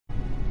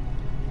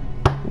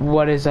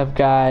What is up,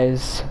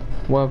 guys?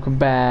 Welcome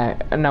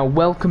back. No,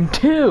 welcome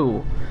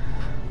to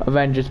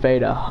Avengers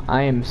Beta.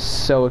 I am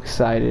so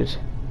excited.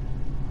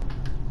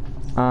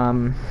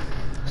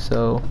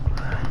 So,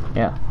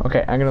 yeah.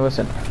 Okay, I'm gonna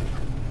listen.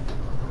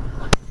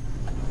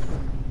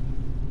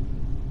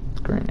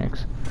 Great,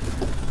 next.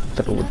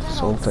 Fiddle with the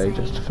soul tape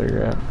just to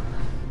figure out.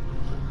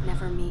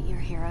 Never meet your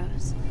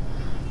heroes.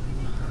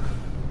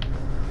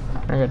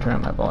 I gotta turn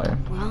up my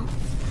volume. Well,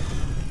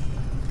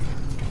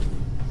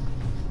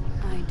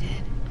 I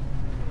did.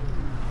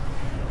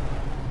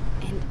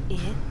 And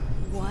it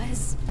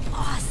was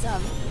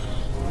awesome.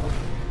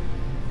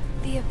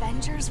 The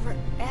Avengers were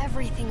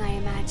everything I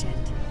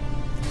imagined.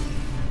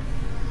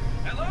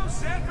 Hello,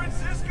 San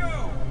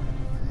Francisco!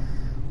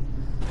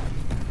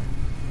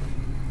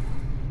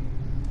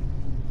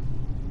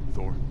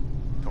 Thor,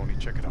 Tony,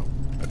 check it out.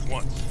 At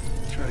once.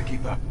 Try to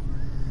keep up.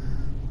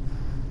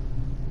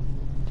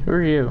 Who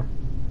are you?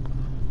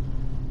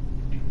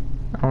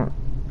 I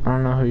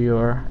don't know who you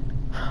are.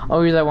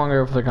 Oh, you're that one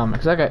girl for the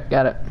comics. Okay,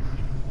 got it.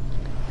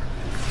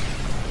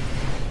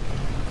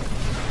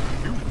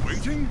 You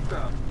waiting?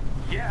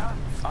 Yeah,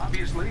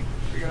 obviously.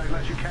 We gotta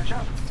let you catch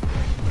up.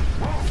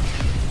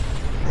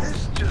 Whoa!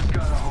 This just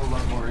got a whole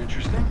lot more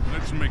interesting.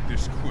 Let's make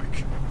this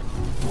quick.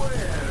 Where?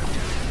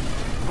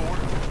 Thor,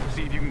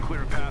 see if you can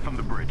clear a path on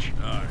the bridge.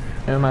 Aye.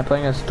 Am I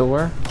playing as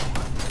Thor?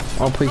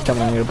 Oh, please tell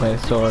me I'm gonna play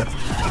as Thor.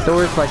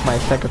 Thor is like my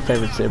second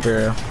favorite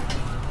superhero.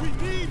 We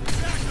need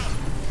backup.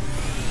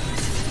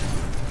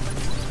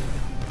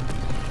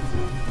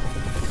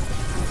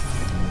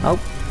 Oh.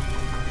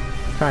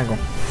 Triangle.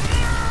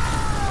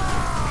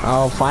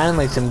 Oh,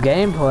 finally some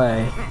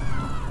gameplay.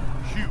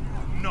 You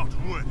not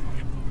worthy.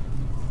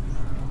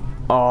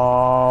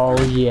 Oh,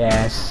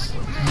 yes.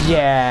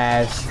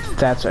 Yes.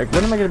 That's right.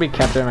 When am I gonna be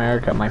Captain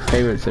America, my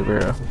favorite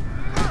superhero?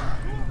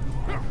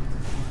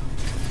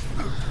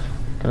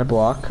 Can I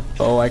block?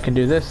 Oh, I can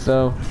do this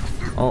though.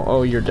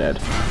 Oh, you're dead.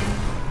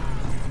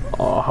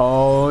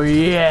 Oh,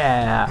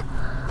 yeah.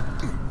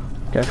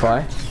 Can I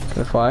fly?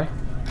 Can I fly?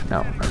 No.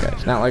 Okay,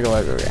 it's not like a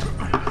Lego game.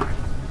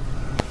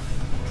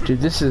 Dude,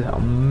 this is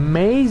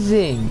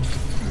amazing.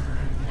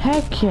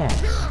 Heck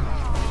yes.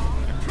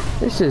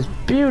 This is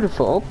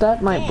beautiful. Oh,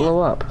 that might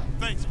blow up.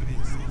 Thanks for the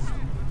assist.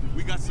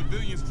 We got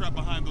civilians trapped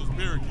behind those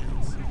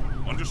barricades.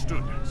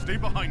 Understood. Stay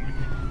behind me.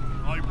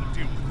 I will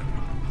deal with them.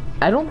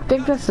 I don't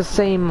think that's the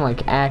same,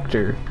 like,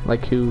 actor,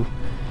 like, who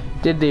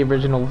did the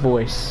original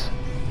voice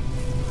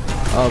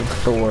of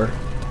Thor.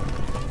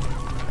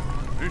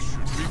 This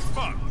should be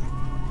fun.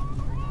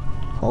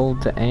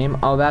 Hold to aim.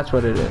 Oh, that's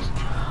what it is.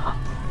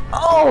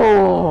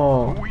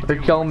 Oh!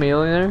 They're killing me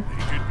there.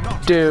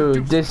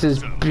 Dude, this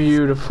is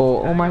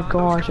beautiful. Oh my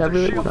gosh, I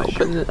really want to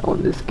open it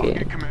on this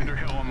game. Commander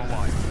Hill on the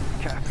line.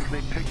 Captain,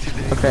 they picked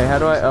today. Okay, how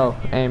do I? Oh,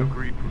 aim.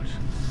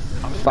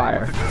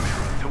 Fire.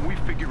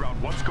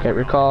 Okay,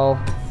 recall.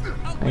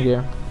 Thank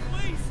you.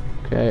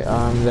 Okay,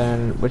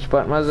 then which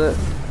button was it?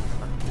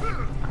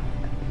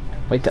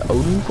 Wait, the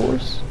Odin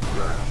Force?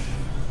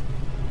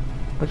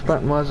 Which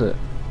button was it?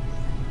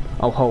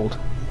 Oh, hold.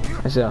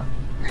 I see.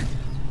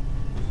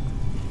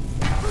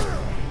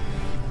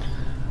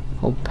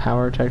 Hold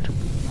power attack to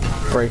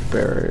break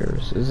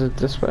barriers. Is it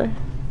this way?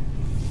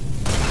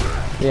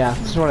 Yeah,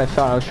 this is what I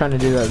thought. I was trying to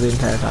do that the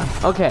entire time.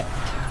 Okay,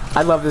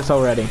 I love this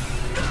already.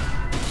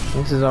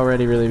 This is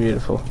already really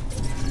beautiful.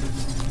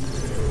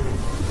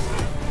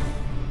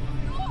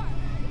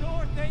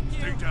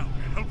 Stay down.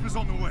 Help is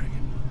on the way.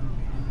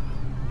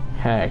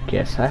 Heck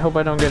yes. I hope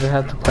I don't get to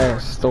have to play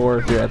as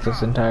Thor throughout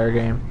this entire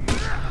game.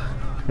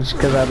 Just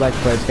because I'd like to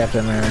play as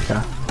Captain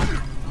America.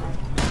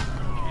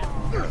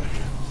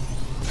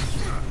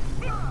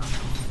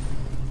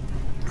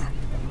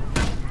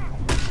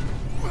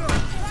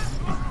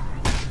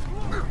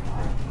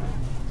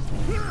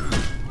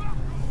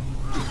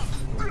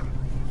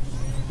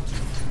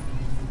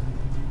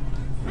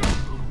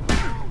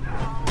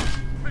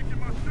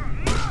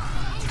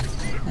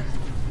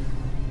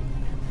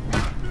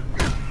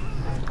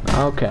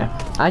 Okay,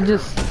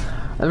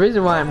 the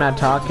reason why I'm not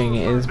talking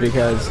is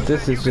because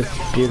this is just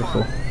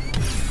beautiful.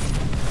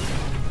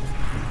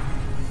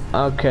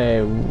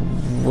 Okay,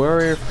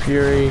 Warrior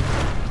Fury.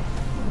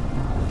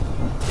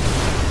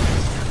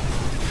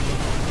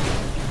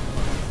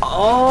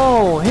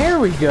 Oh, here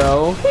we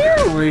go.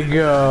 Here we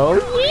go.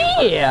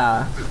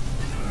 Yeah.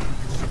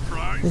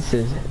 This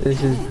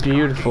is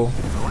beautiful.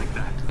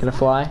 Can I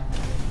fly?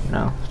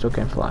 No, still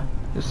can't fly.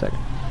 Just a second.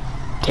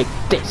 Take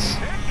this.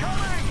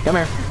 Come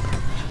here.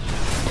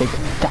 Take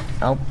that.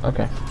 Oh,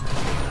 okay.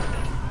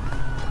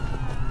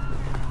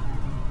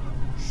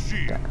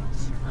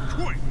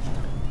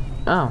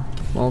 Oh,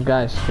 well,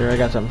 guys, here I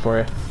got something for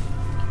you.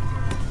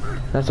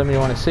 Not something you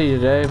want to see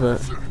today, but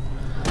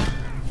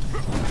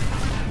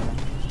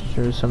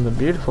sure is something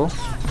beautiful.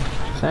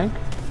 You think?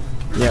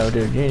 Yo,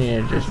 dude, you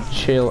need to just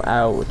chill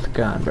out with the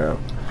gun, bro.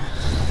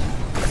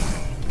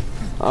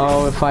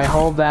 Oh, if I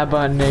hold that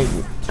button,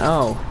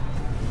 oh.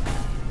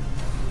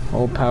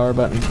 Hold power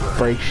button,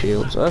 break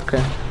shields. Okay.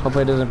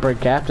 Hopefully it doesn't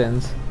break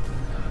captains.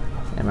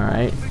 Am I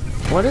right?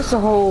 What is the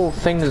whole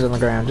thing that's on the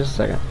ground? Just a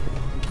second.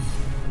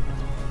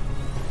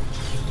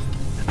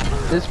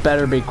 This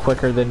better be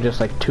quicker than just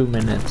like 2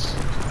 minutes.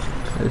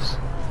 'Cause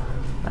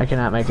I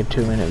cannot make a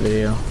 2-minute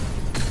video.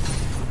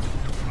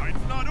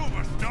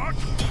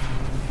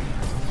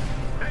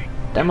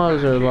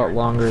 Demos are a lot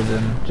longer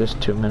than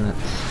just 2 minutes.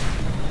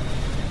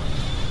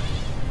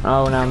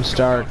 Oh, now I'm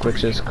Stark,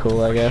 which is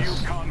cool, I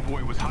guess.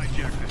 Convoy was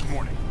hijacked this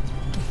morning.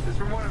 This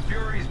from one of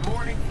Fury's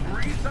morning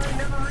briefs I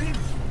never read.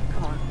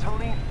 Come on,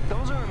 Tony,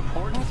 those are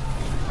important.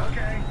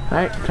 Okay.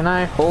 Alright, can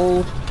I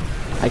hold?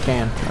 I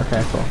can.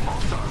 Okay, cool.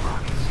 All-star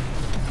rockets.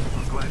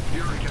 I'm glad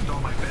Fury kept all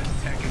my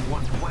best tech in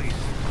one place.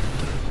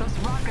 Those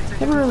rockets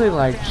I never really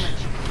liked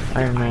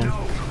Iron Man. No,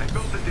 I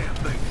built the damn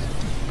things.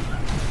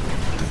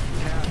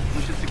 Cap,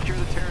 we should secure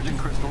the Terrigen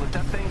crystal if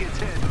that thing gets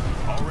hit.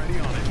 Already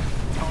on it.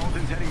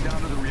 Tarleton's heading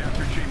down to the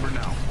reactor chamber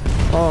now.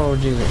 Oh,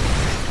 Jesus.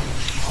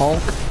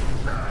 Hulk?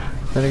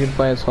 Then I can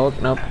play as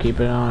Hulk? Nope, keep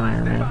it on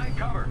Iron Man. Behind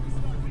cover.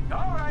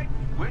 All right.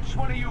 Which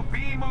one of you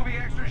B-movie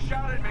extras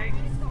shot at me?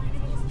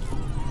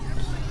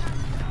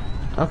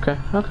 Okay,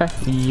 okay.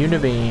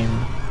 Unibeam.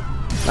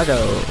 Let's go.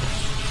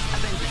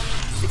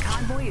 Avengers. The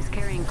convoy is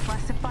carrying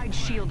classified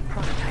shield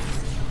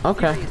prototypes.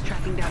 Okay. Fury is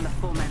tracking down the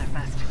full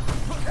manifest.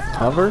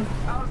 Covered?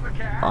 How's the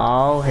cat?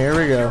 Oh, here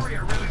we go. Fury, I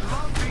really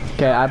love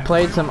being Okay, I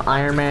played some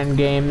Iron Man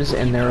games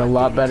and they're a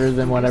lot better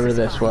than whatever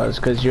this was,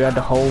 because you had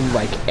to hold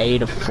like A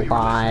to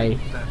fly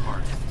that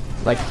part.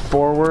 like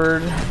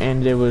forward,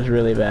 and it was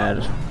really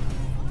bad.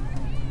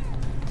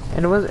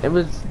 And it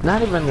was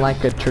not even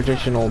like a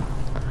traditional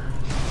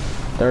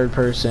third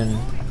person.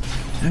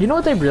 You know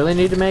what they really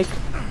need to make?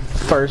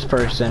 First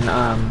person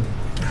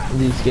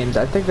these games.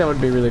 I think that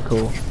would be really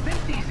cool. You'd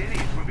think these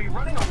idiots would be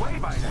running away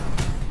by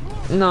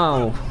now.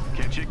 No.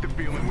 Can't shake the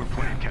feeling we're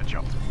playing catch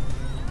up.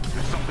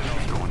 There's something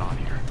else going on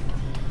here.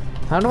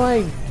 How do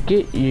I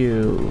get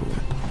you?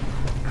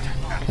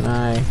 Can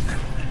I?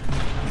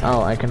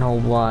 Oh, I can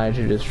hold Y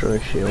to destroy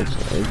shields.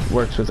 It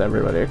works with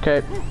everybody.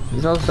 Okay.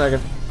 Just a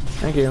second.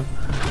 Thank you.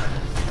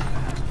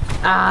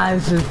 Ah,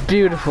 this is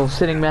beautiful.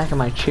 Sitting back in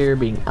my chair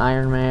being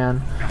Iron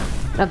Man.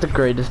 Not the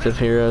greatest of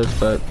heroes,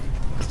 but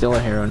still a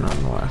hero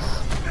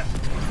nonetheless.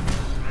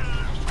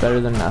 Better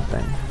than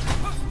nothing.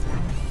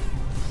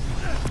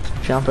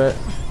 Jump it.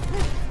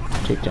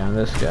 Take down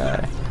this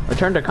guy.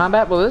 Return to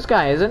combat? Well, this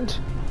guy isn't.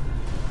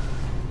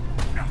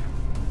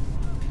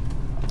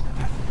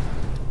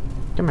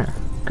 Come here.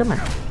 Come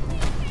here.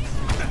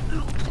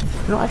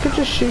 You know, I could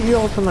just shoot you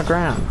all from the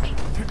ground.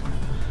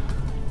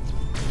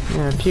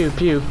 Yeah, pew,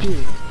 pew,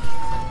 pew.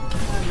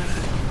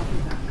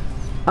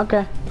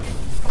 Okay.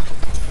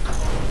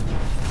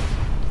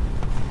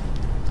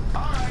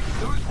 Alright,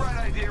 whose bright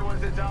idea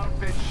was it to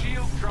outfit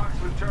shield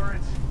trucks with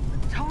turrets?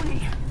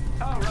 Tony!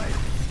 Oh, right.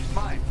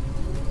 Mine.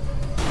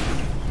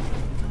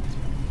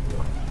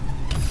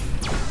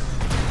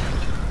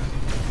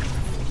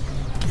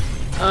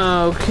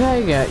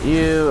 Okay, got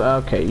you.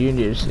 Okay, you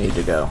just need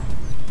to go.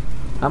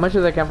 How much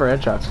do they count for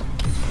headshots?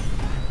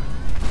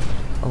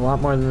 A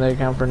lot more than they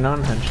count for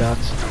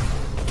non-headshots.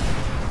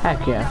 Heck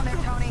Down yeah. there,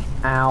 Tony.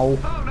 Ow.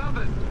 Oh,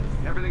 nothing.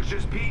 Everything's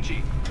just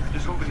peachy.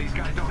 Just hoping these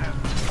guys don't have...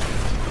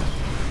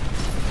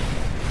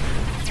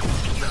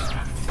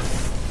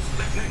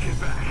 They take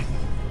it back.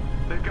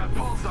 They've got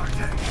pulsar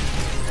tanks.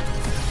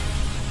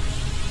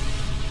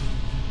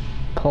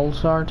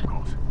 Pulsar?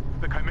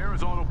 The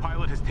Chimera's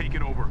autopilot has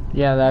taken over.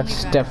 Yeah,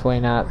 that's definitely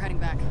We're not. heading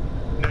back.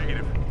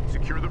 Negative.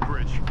 Secure the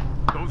bridge.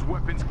 Those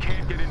weapons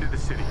can't get into the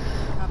city.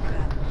 Copy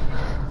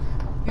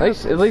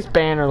that. At least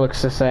Banner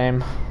looks the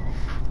same.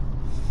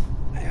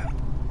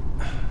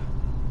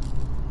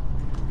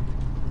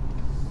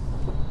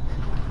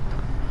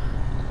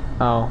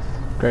 Oh,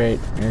 great.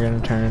 You're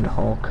gonna turn into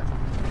Hulk.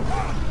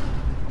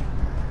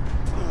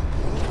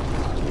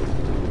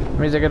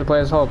 Means I gotta play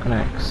as Hulk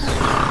next.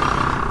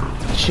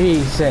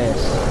 Jesus.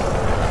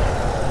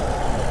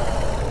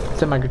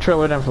 Set my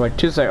controller down for like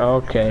 2 seconds.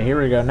 Okay,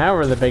 here we go. Now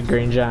we're the big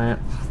green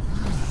giant.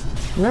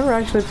 I've never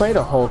actually played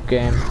a Hulk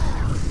game.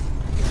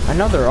 I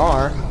know there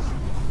are.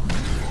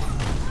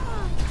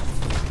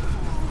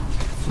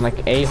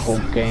 Like a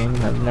Hulk game.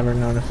 I've never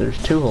known if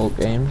there's 2 Hulk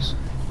games.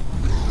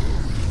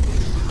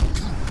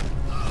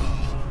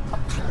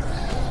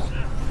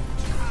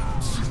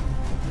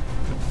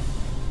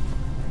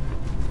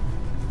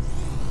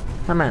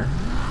 Come here.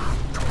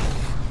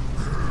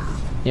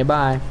 Yeah,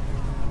 bye.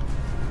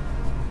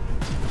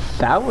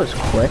 That was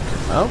quick.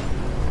 Oh.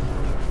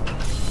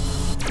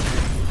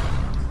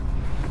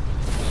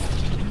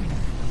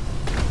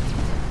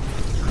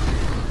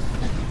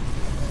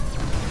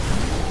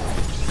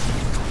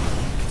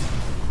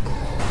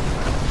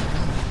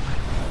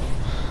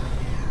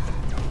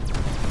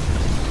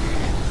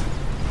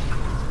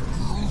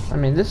 I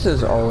mean, this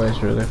is always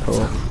really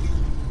cool.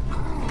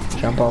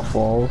 Jump off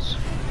walls.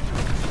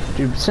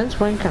 Dude, since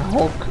when can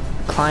Hulk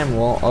climb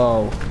wall?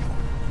 Oh.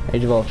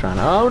 Age of Ultron.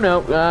 Oh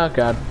no. Oh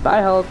god.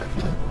 Bye, Hulk.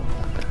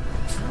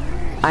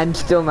 I'm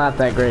still not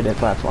that great at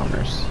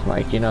platformers.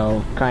 Like, you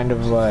know, kind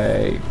of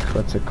like,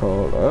 what's it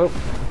called? Oh.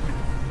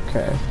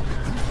 Okay.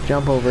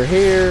 Jump over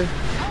here.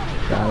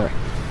 Got it.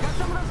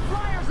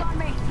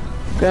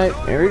 Okay,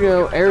 here we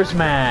go. Air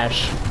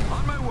smash.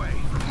 On my way.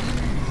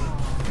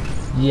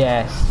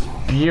 Yes.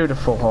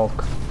 Beautiful,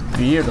 Hulk.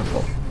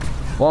 Beautiful.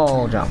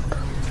 Wall jump.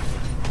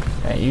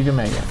 Okay, you can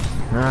make it.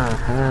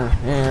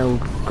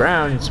 And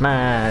ground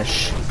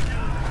smash.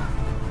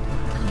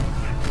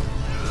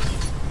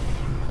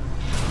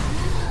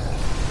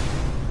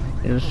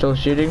 You're still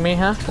shooting me,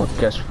 huh? Well,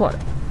 guess what?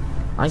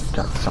 I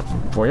got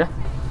something for you.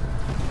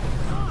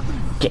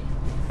 Get.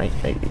 Wait.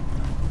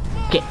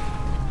 Get.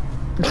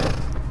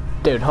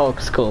 Dude,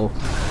 Hulk's cool.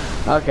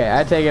 Okay,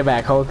 I take it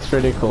back. Hulk's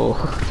pretty cool.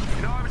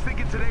 You know, I was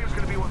thinking today was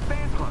gonna be one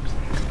fan clubs.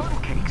 Funnel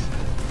cakes.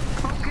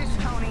 Focus,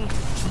 Tony.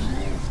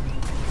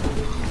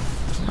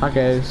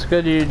 Okay, it's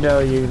good you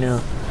know.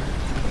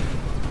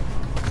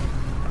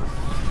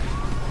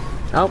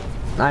 Oh,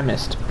 I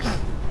missed.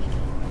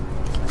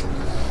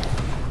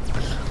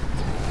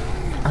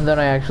 I thought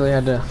I actually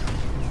had to,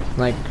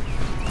 like,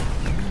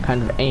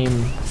 kind of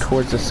aim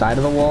towards the side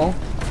of the wall,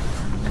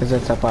 because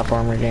that's how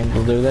platformer games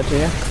will do that to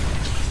you.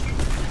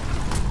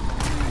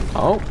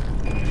 Oh,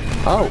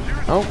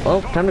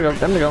 time to go.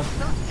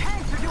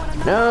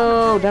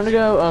 No, time to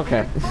go.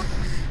 Okay.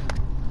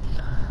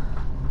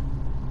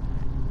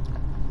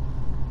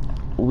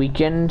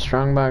 Weaken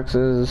strong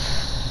boxes.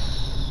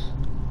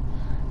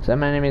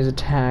 Some enemies'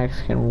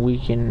 attacks can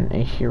weaken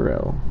a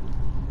hero.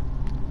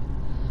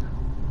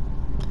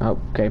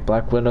 Okay,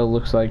 Black Widow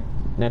looks like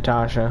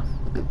Natasha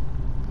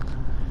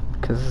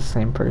because it's the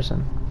same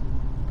person,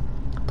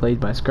 played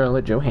by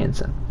Scarlett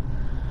Johansson.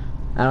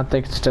 I don't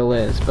think it still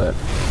is, but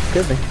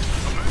could be.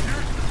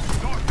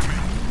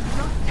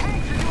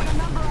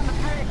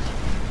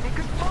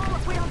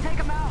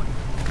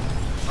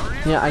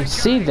 Yeah, I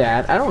see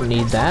that. I don't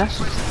need that.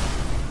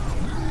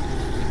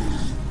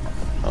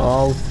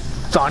 Oh,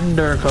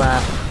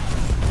 thunderclap.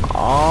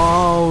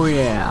 Oh,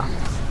 yeah.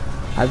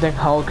 I think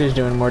Hulk is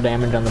doing more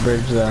damage on the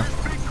bridge, though. I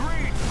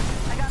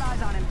got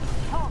eyes on him.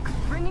 Hulk,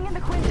 bringing in the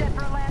Quinjet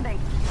for a landing.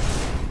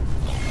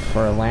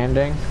 For a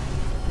landing?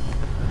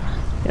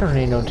 You don't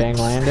need no dang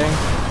landing.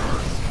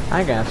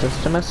 I got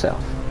this to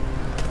myself.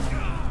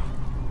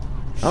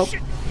 Oh.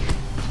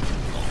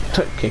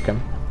 Kick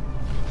him.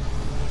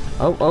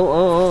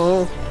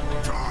 Oh.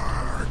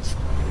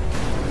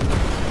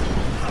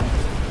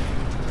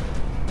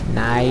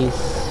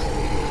 Nice.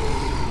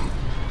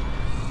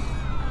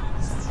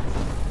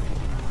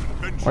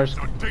 Avengers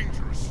are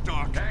dangerous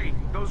stock. Hey,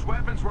 those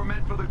weapons were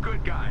meant for the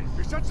good guys.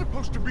 Is that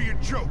supposed to be a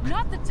joke?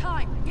 Not the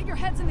time. Get your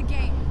heads in the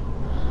game.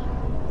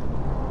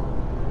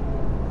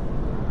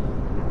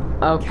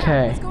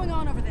 Okay. What's going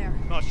on over there?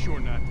 Not sure,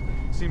 Nat.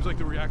 Seems like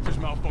the reactor's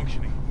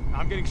malfunctioning.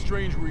 I'm getting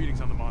strange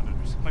readings on the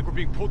monitors, like we're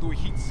being pulled to a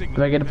heat signal.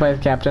 Do I get to play as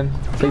Captain?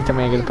 Please tell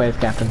me I get to play as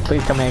Captain.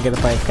 Please tell me I get to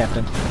play as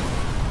Captain.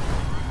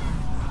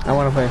 I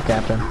want to play as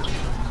Captain.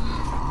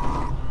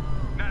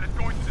 Nat, it's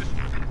going to...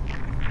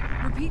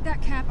 Repeat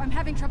that, Cap. I'm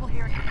having trouble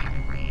hearing.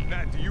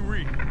 Nat, do you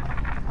read?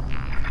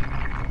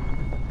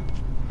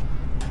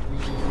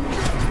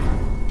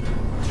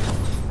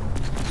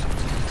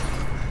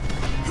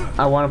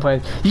 I want to play.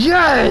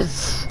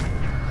 Yes!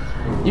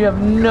 You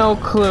have no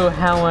clue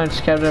how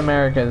much Captain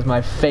America is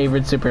my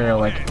favorite superhero,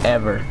 like,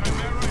 ever. America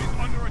is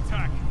under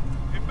attack.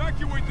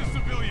 Evacuate the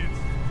civilians.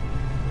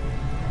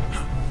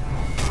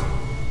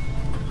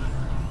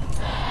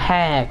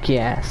 Heck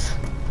yes.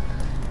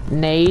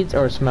 Nades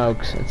or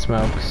smokes? It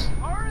smokes.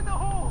 Fire in the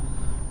hole.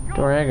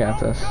 Dory, I got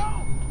this.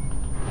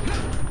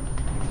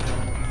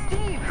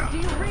 Steve, do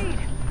you read?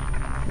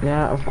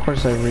 Yeah, of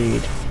course I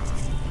read.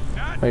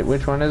 Wait,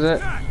 which one is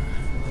it?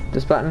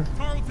 This button?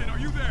 Carlton, are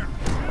you there?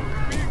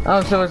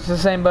 Oh, so it's the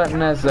same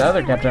button as the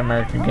other Captain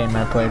America game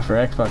I played for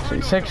Xbox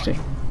 360.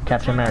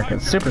 Captain America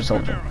Super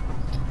Soldier.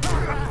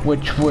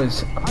 Which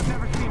was,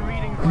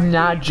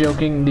 not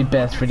joking, the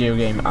best video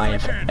game I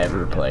have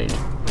ever played.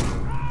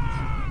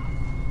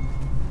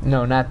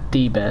 No, not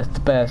the best. The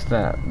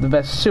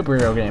best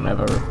superhero game I've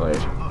ever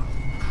played.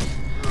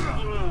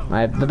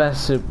 The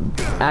best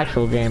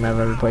actual game I've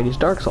ever played is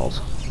Dark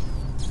Souls.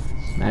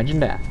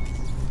 Imagine that.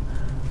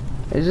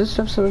 Is this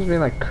stuff supposed to be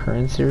like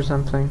currency or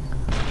something?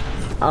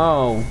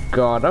 Oh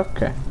god,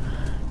 okay.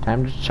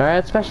 Time to try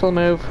that special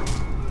move.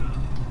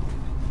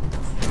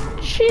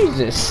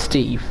 Jesus,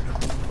 Steve.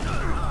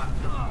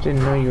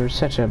 Didn't know you were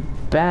such a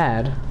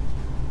bad.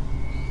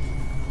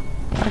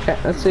 Okay,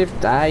 let's see if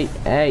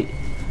hey.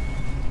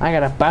 I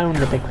got a bone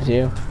to pick with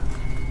you.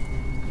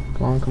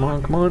 Come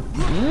on.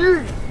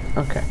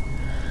 Okay.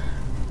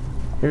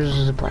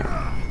 Here's the plan.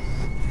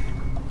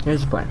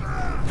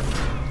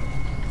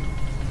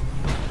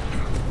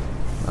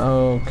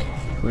 Okay,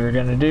 we're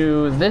gonna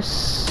do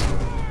this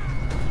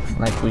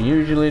like we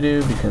usually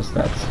do because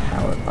that's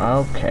how it.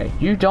 Okay,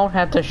 you don't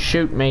have to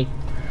shoot me.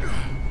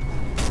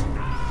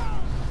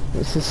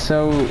 This is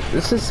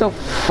so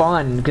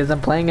fun because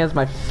I'm playing as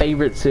my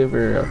favorite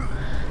superhero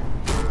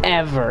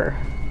ever.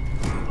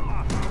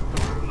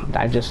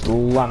 I just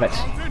love it.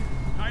 Carlton,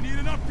 I need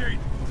an update.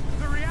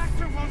 The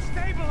reactor won't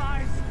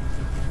stabilize.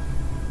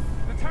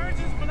 The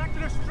Terrigen's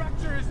molecular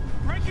structure is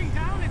breaking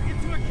down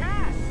into a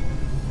gas.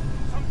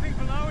 Something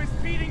below is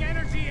feeding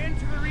energy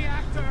into the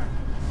reactor.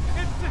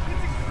 It's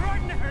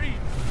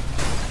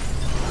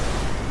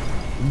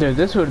Dude,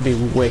 this would be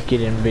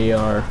wicked in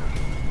VR.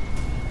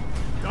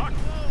 Doc,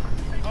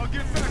 I'll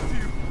get back to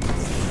you.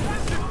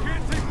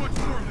 Can't take much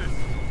more of this.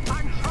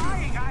 I'm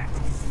trying.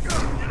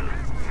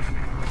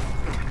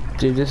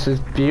 Dude, this is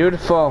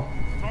beautiful.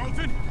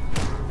 Carlton?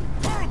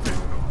 Carlton!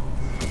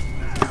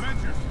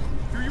 Avengers,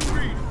 do you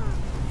read?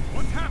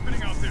 What's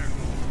happening out there?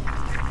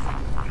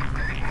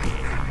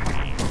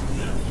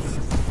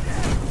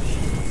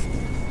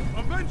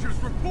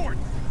 Avengers, report!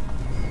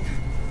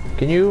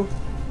 Can you?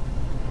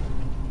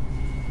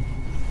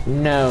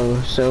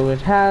 No, so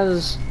it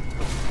has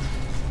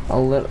a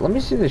little. Let me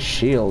see the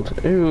shield.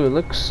 Ooh, it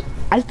looks.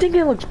 I think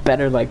it looks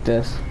better like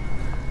this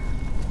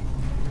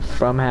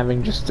from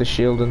having just the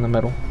shield in the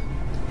middle.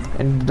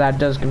 And that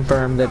does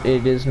confirm that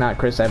it is not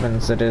Chris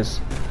Evans that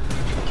is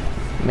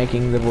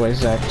making the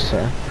voice act.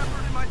 So.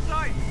 Shepard in my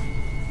sight.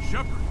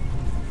 Shepard.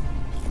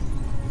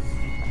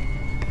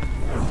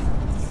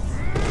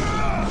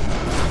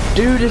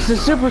 Dude, it's a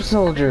super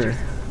soldier.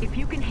 If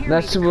you can hear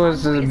That me,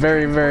 was the a convoy is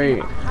very, very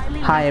transporting a highly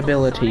high lethal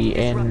ability, sonic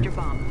and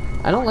disruptor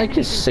bomb. I don't like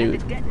his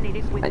Enemies suit. intend to detonate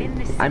it within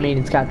the I mean,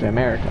 city. it's Captain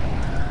America,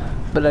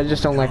 but I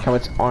just don't like how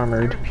it's I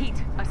armored. repeat,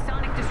 a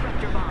sonic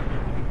disruptor bomb.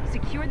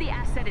 Secure the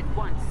asset at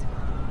once.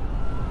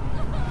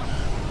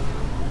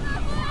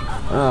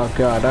 Oh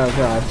god,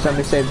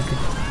 somebody save the...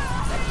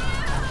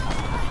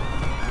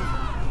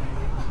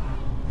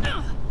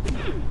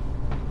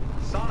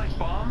 Sonic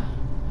bomb?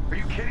 Are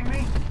you kidding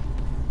me?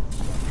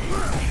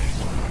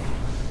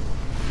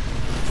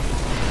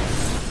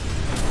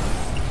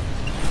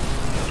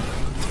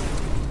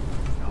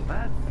 Well,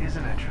 that is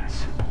an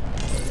entrance.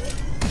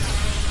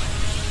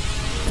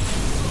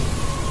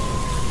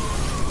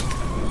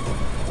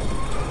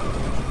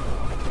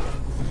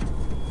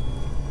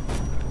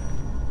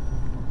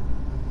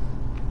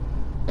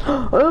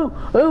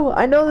 Oh,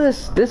 I know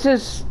this. This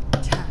is...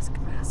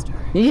 Taskmaster.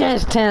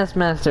 Yes,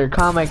 Taskmaster,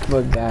 comic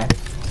book guy.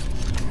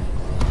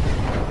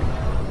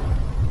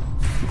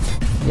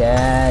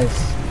 Yes.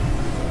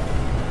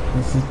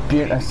 This is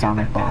beautiful. A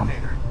sonic bomb.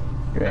 Detonator.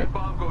 You're That right.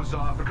 bomb goes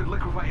off, it could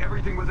liquefy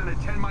everything within a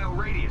 10-mile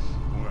radius.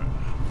 Well,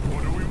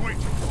 what are we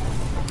waiting for?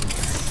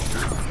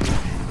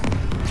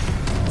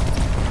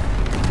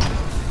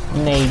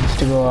 Needs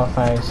to go off,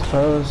 I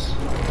suppose.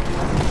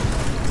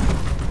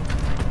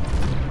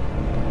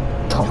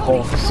 The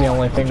Hulk's the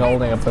only thing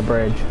holding up the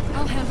bridge.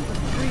 I'll handle the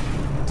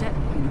freaking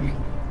detonator.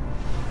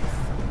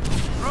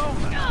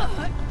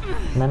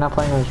 Am I not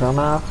playing as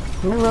Romanoff?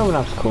 I mean,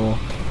 Romanoff's cool.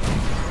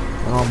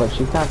 Oh, but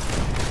she's not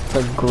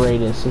the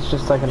greatest. It's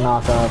just like a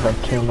knockoff of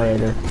Tomb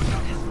Raider.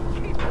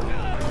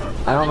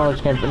 I don't know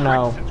which game, but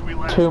no.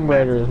 Tomb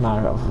Raider is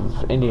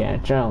knockoff of Indiana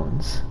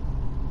Jones.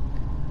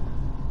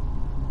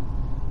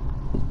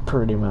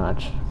 Pretty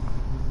much.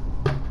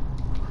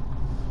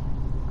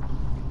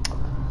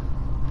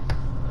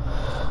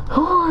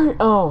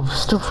 Oh,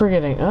 still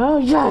forgetting. Oh,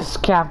 yes,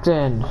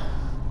 Captain!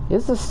 He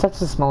has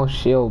such a small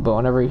shield, but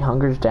whenever he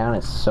hunkers down,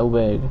 it's so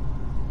big.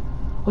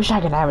 Wish I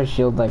could have a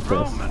shield like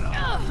this.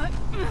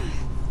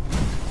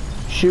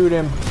 Shoot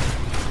him.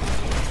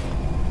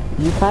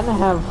 You kind of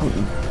have,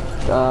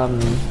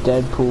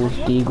 Deadpool's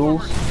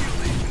deagles.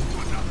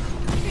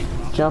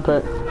 Jump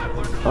it.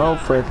 Oh,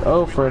 frick.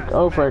 Oh, frick.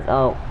 Oh, frick.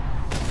 Oh.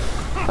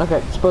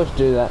 Okay, supposed to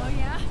do that. Oh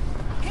yeah?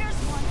 Here's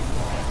one.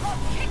 It's called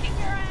kicking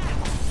your ass.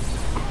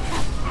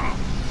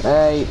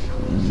 Hey,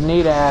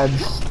 need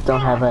ads.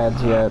 Don't have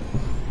ads yet.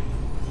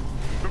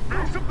 The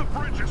base of the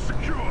bridge is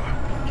secure.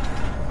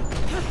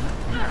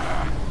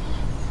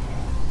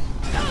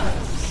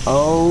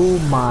 Oh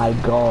my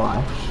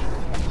gosh.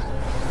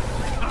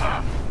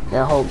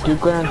 Yeah, Hulk, keep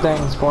clearing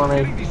things for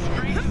me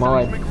while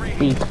I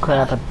beat the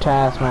crap out of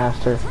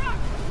Taskmaster.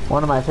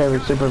 One of my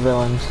favorite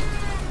supervillains.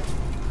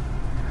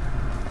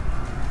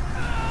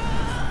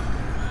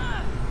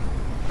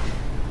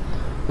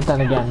 But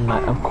then again,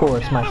 of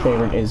course, my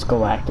favorite is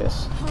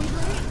Galactus.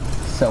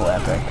 So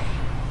epic.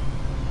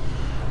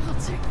 I'll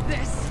take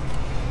this.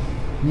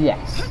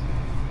 Yes.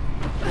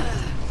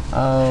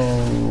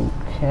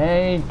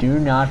 Okay, do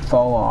not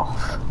fall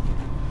off.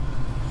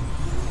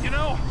 You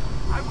know,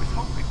 I was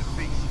hoping to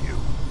face you.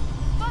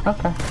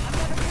 Okay.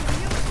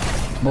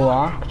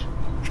 Blocked.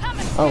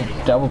 Oh,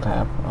 double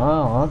tap.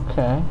 Oh,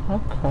 okay,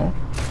 okay.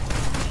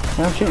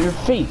 Now shoot your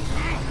feet.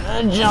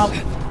 Jump.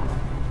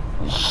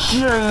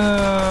 Shoot.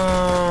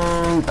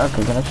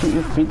 Okay, can I shoot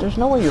your feet? There's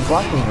no way you're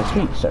blocking your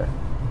feet, sir.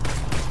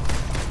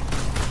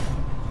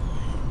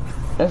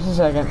 Just a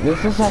second.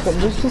 Just a second.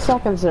 Just a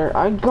second, sir.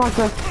 I'm going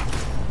to.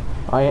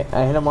 I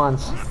hit him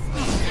once.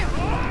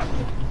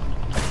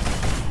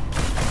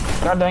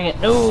 God dang it.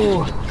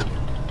 Ooh.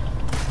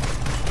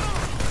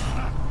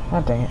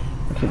 God dang it.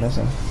 I keep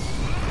missing.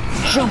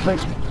 Jump it.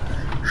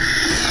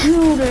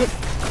 Shoot it.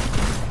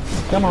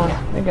 Come on.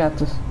 You got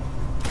this.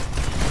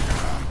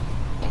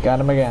 Got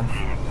him again.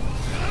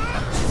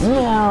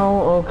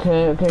 Now,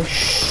 okay, okay.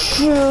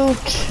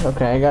 Shoot.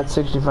 Okay, I got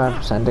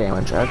 65%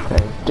 damage.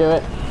 Okay, do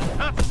it.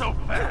 Not so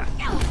fast.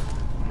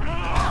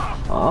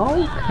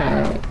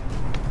 Okay.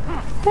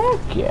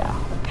 Heck yeah.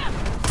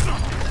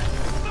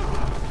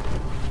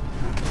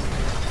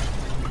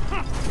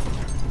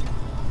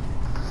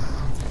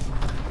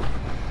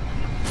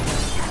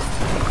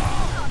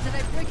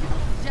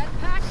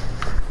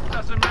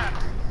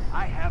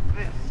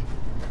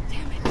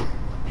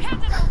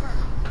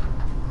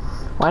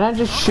 Why not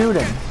just shoot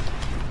him?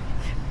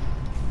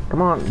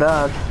 Come on,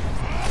 dodge.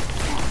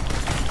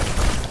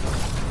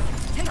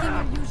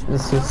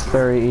 This is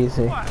very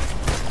easy.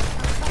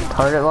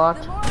 Target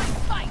locked? The more I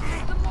fight,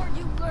 the more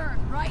you learn,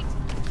 right?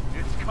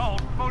 It's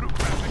called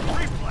photographic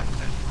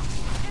reflexes.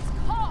 It's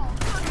called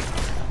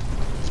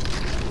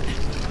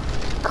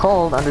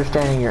Called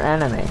understanding your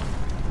enemy.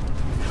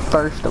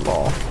 First of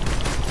all.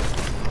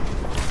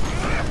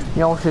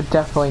 Y'all should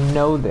definitely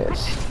know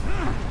this.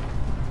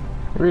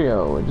 Here we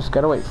go, we just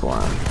gotta wait for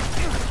him.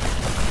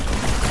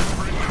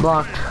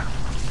 Blocked.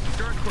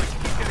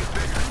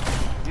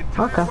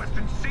 Okay.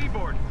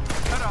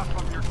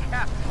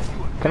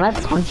 Can I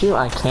punch you?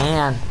 I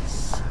can.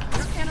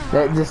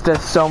 That just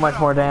does so much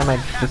more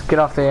damage. Just get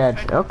off the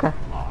edge. Okay.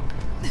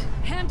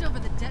 hand over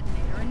the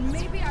detonator, and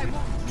maybe I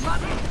won't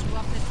drop you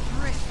off this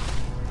bridge.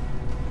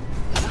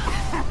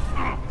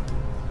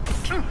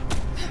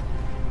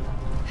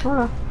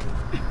 Okay.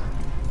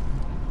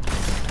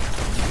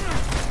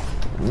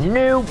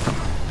 Nope.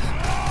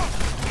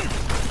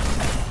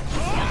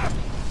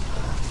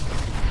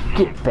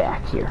 Get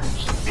back here,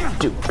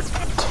 stupid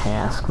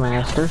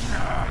taskmaster.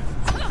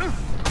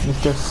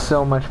 It's just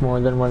so much more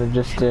than what it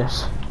just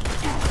is.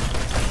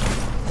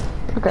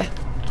 Okay.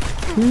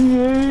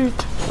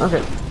 Yeet.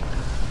 Okay.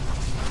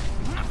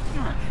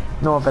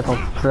 No orbital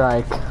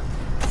strike.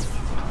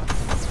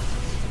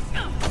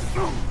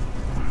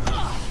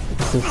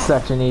 This is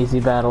such an easy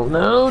battle.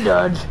 No,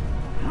 dodge.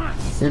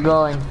 You're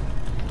glowing.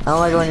 I don't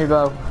like when you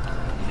glow.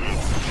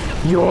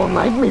 You won't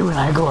like me when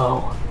I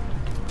glow.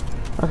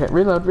 Okay,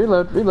 reload,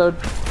 reload, reload.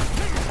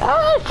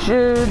 Ah,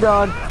 shoot,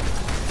 dodge.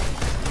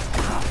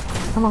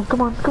 Come on,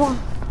 come on, come on.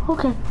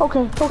 Okay,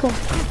 okay, okay.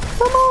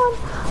 Come on,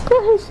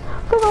 please,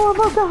 for the love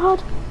of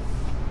God.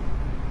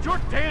 Your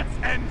dance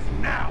ends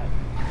now.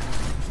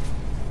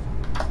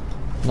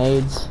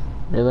 Nades,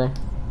 really?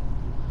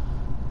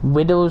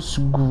 Widow's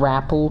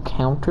grapple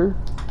counter?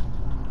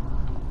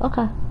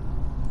 Okay.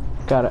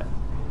 Got it.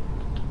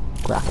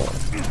 Grapple.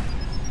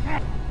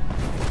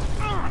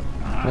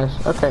 Yes,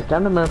 okay,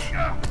 time to move.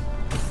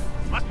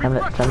 Time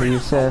to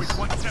use this. You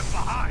left the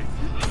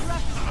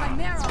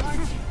Chimera, aren't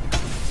you?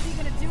 What are you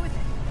gonna do with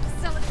it?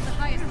 Sell it to the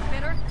highest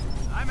bidder?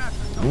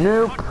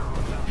 Nope.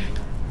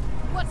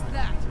 What's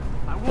that?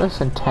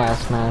 Listen,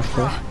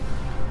 Taskmaster.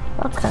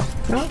 Okay,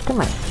 no,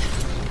 come here.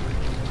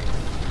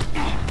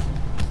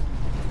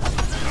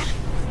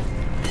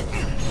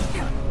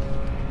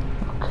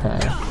 Okay.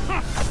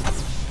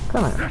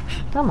 Come here.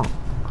 Come on.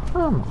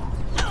 Come on.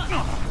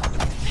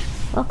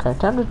 Okay,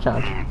 time to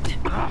charge.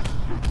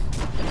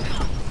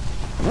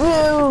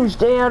 No,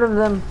 stay out of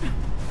them.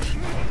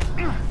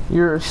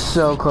 You're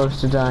so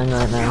close to dying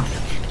right now.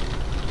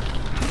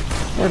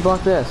 Here,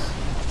 block this.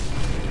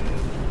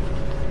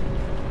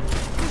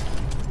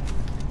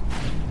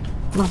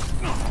 Come on.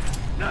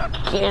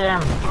 Get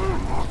him.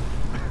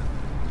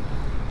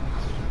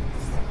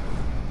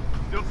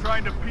 Still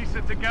trying to piece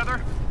it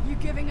together? You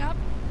giving up?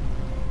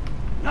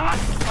 Not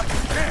like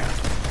you can.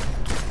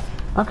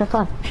 Okay,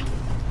 fine.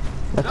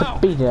 Let's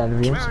beat it out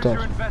of you Where's instead.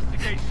 your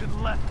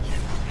investigation left you?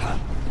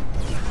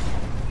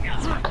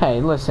 Okay,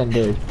 listen,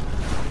 dude.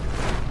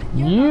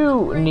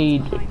 You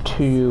need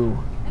to...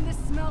 And this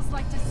smells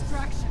like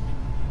distraction.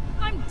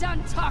 I'm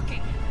done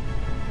talking.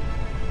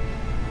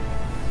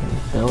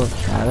 Bill of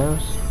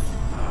Shadows?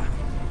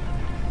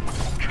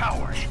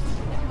 Coward.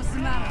 What's the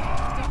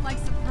matter? Don't like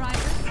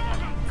surprises?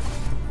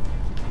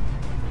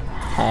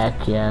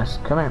 Heck yes.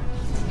 Come here.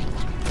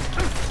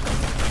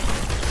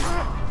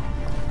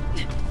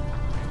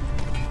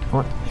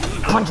 What?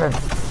 Punch him!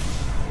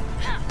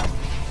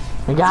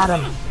 We got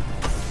him!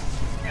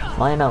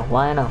 Why no?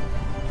 Why no?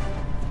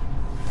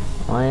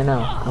 Why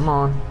no? Come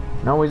on.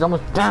 No, he's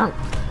almost down!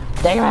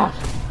 Take him out!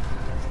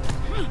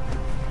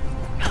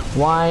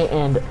 Y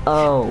and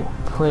O,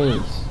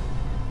 please.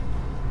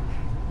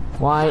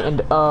 Y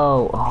and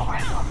O. Oh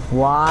my god.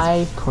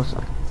 Y plus...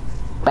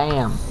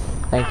 Bam!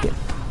 Thank you.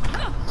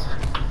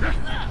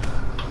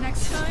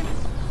 Next time,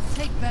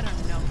 take better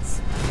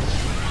notes.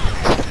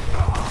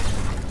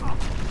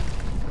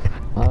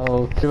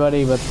 Oh,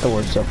 everybody but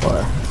Thor so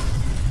far.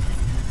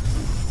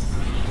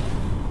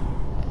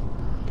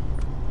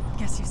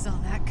 Guess you saw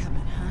that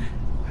coming, huh?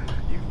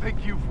 You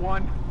think you've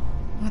won?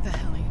 What the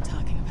hell are you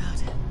talking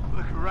about?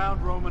 Look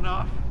around,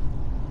 Romanoff.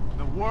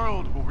 The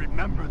world will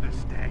remember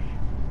this day.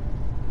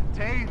 The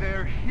day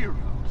their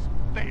heroes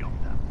failed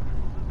them.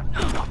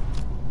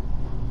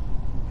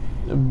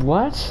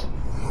 What?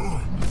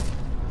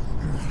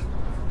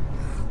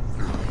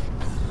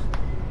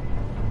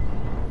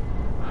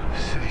 The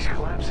city's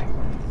collapsing.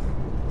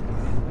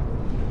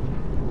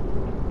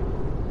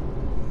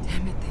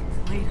 Damn it, they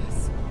played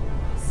us.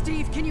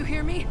 Steve, can you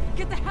hear me?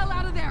 Get the hell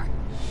out of there!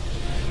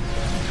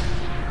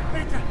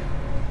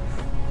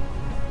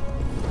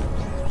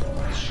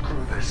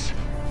 Screw this.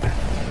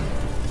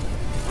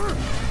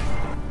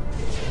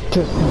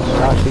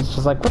 Gosh, he's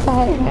just like, what the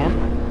heck, man?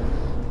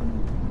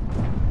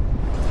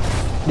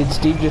 Did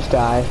Steve just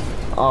die?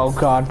 Oh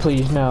god,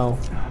 please no.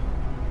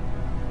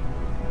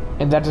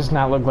 And that does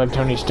not look like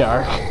Tony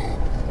Stark.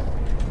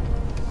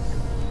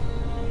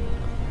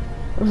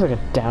 Looks like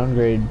a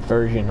downgrade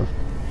version of.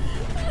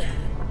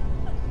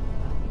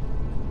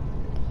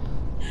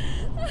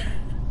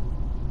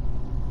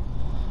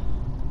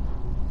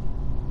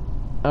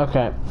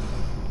 Okay.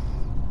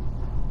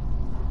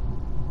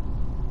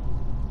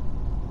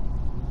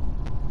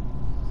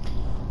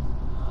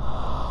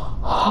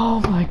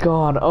 Oh my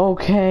god,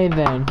 okay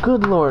then.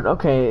 Good lord.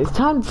 Okay, it's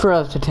time for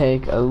us to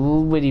take a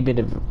witty bit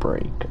of a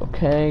break.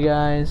 Okay,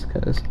 guys?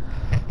 Because.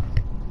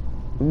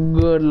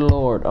 Good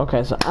lord.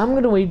 Okay, so I'm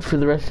gonna wait for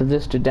the rest of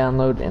this to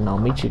download and I'll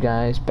meet you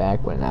guys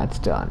back when that's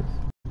done.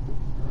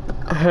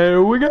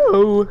 Here we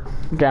go.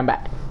 Okay, I'm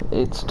back.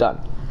 It's done.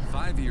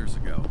 5 years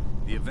ago,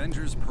 the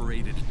Avengers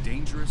paraded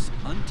dangerous,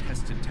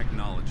 untested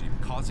technology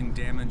causing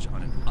damage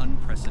on an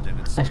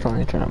unprecedented I still scale.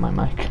 need to turn on my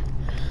mic.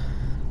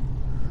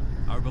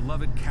 Our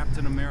beloved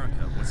Captain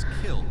America was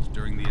killed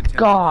during the attempt.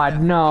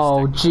 God,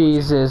 no,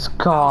 Jesus,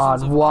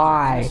 God,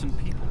 why? Innocent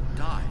people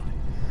died,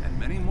 and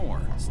many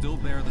more still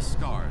bear the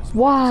scars.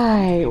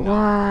 Why?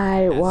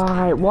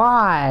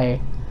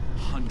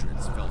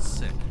 Hundreds fell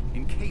sick,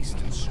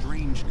 encased in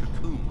strange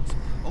cocoons,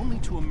 only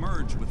to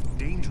emerge with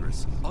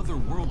dangerous,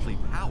 otherworldly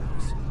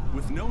powers.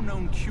 With no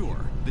known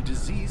cure, the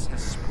disease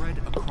has spread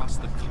across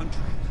the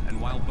country, and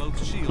while both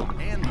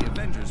S.H.I.E.L.D. and the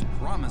Avengers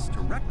promised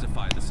to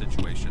rectify the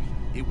situation,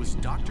 it was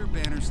Dr.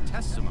 Banner's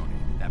testimony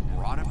that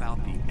brought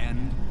about the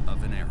end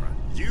of an era.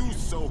 You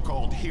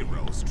so-called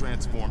heroes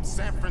transformed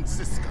San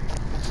Francisco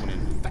into an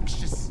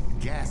infectious,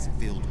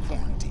 gas-filled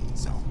quarantine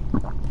zone.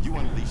 You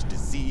unleashed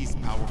disease,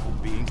 powerful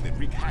beings that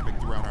wreak havoc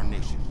throughout our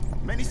nation.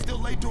 Many still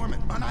lay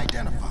dormant,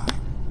 unidentified.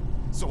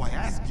 So I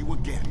ask you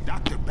again,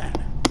 Dr.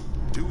 Banner,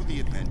 do the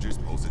Avengers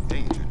pose a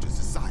danger to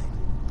society?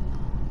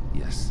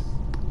 Yes.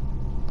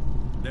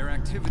 Their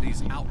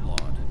activities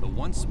outlawed, the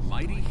once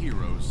mighty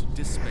heroes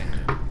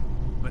disbanded.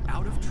 But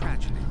out of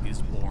tragedy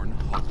is born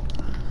hope.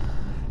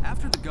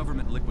 After the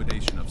government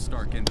liquidation of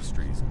Stark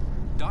Industries,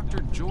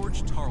 Dr.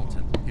 George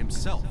Tarleton,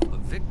 himself a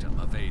victim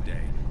of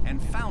A-Day and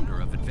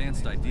founder of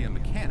Advanced Idea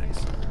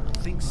Mechanics,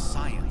 thinks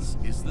science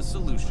is the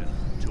solution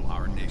to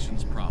our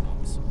nation's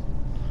problems.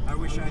 I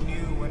wish I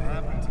knew what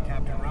happened to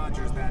Captain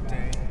Rogers that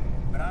day,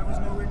 but I was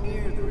nowhere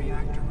near the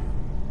reactor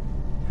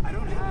room. I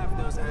don't have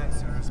those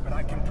answers, but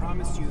I can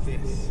promise you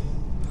this.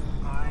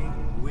 I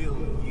will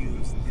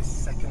use this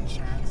second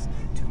chance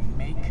to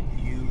make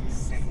you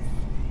safe.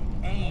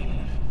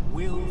 AIM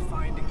will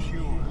find a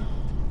cure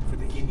for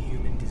the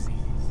inhuman disease.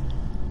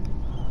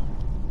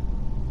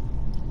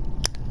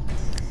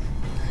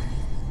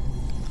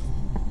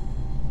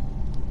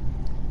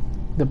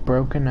 The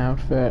broken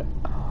outfit.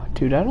 Oh,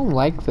 dude, I don't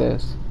like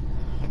this.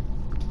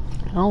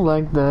 I don't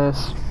like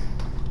this.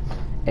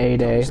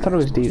 A-Day. I thought it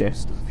was D-Day.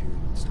 If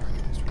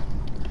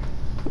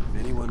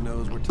anyone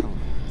knows, we're telling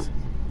them.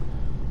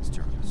 It's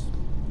Jarvis.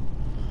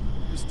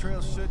 This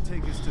trail should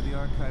take us to the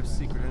archive's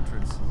secret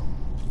entrance.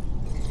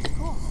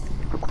 Cool.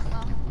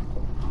 Well,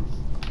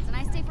 it's a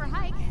nice day for a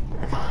hike.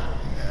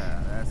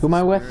 Yeah, that's Who am I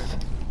the with?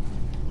 spirit.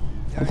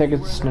 I think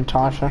it's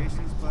Natasha.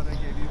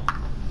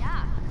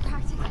 Yeah,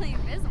 practically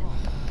invisible.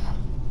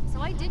 So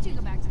why did you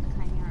go back to the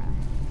Chimera?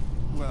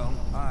 Well,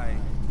 I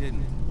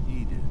didn't.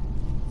 He did.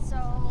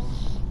 So,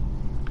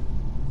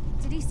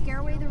 did he scare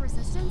away the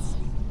resistance?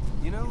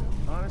 You know,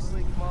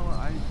 honestly, Kamala,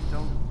 I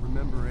don't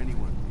remember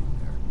anyone being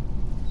there.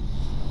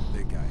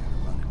 Big guy had a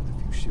run-in with a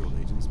few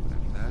S.H.I.E.L.D. agents, but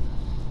after that,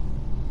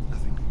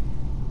 nothing.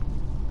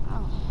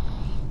 Oh,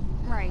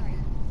 right.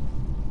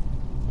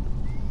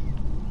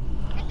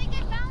 I think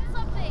I found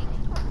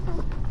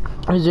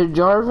something. Is it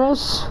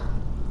Jarvis?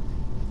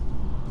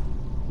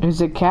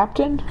 Is it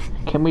Captain?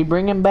 Can we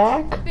bring him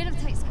back? Bit of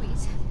tight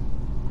squeeze.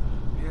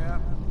 Yeah,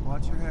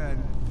 watch your head.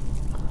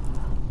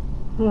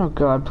 Oh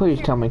god, please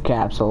tell me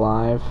Cap's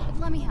alive.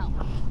 Let me help.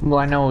 Well,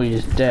 I know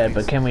he's dead,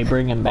 but can we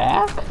bring him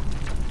back?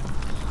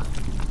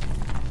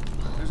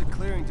 There's a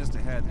clearing just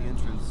ahead. The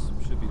entrance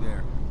should be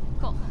there.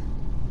 Cool.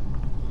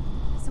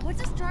 So what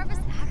does Jarvis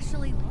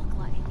actually look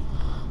like?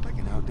 Like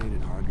an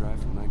outdated hard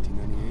drive from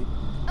 1998.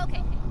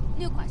 Okay,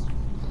 new question.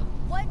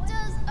 What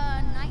does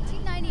a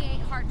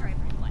 1998 hard drive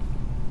look like?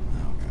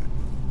 Oh, God.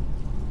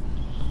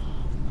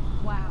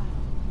 Wow.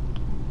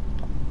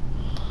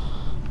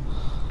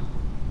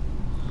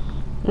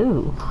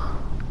 Ooh.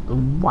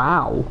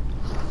 Wow.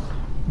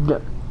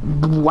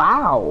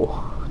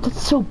 Wow.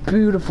 That's so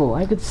beautiful.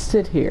 I could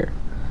sit here,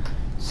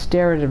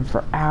 stare at him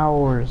for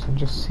hours, and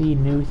just see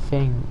new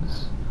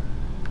things.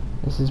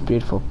 This is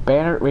beautiful.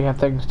 Banner, we have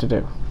things to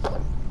do.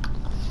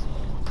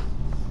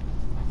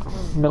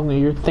 No,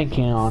 you're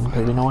thinking on,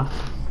 because you know what?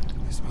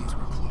 This means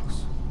we're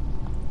close.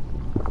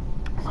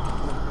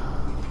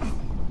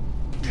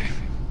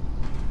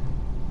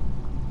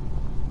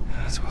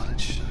 That's well it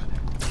should.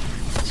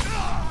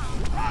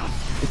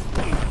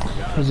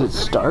 Is it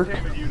Stark?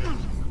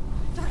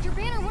 Dr.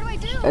 Banner, what do I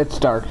do? It's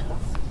Stark.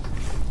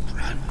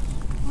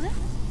 What?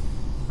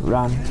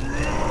 Run.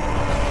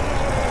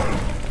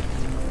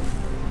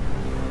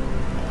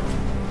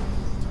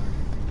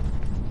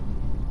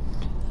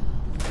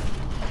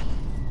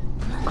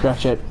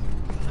 Crush it.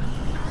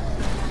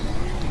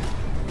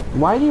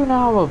 Why do you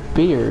now have a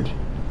beard?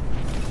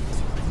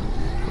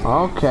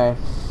 Okay.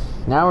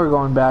 Now we're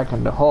going back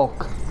into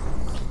Hulk.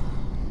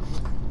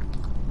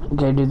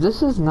 Okay, dude,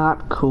 this is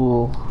not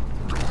cool.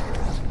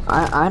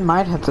 I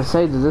might have to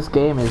say that this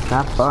game is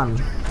not fun.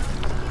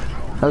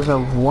 Because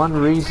of one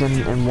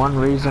reason and one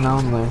reason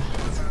only.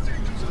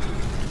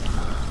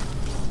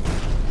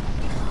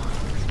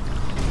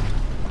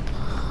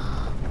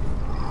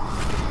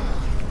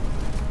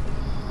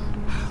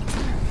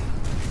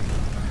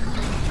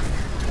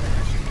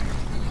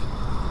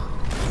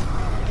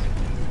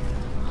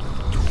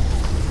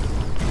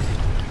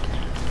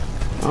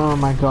 Oh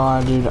my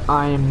god, dude,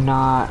 I am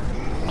not...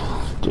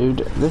 Dude,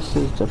 this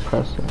is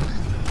depressing.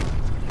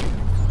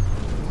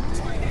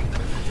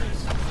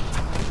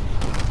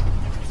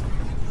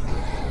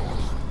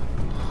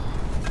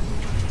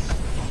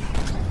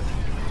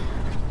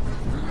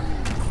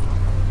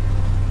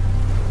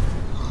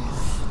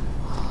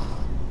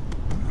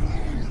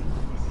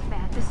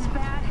 This is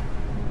bad.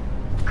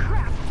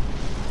 Crap.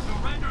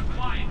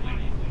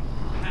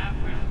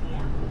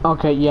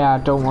 Okay, yeah,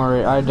 don't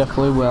worry, I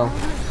definitely will.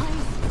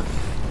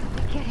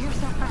 Get here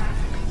so fast.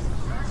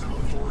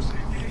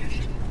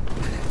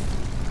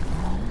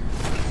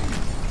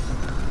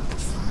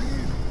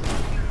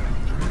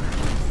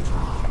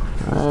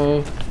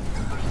 Hey.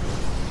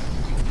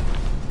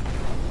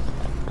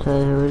 Okay,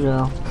 here we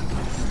go.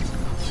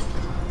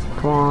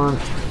 Come on.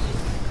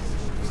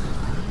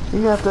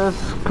 You got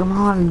this. Come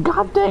on.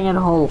 God dang it,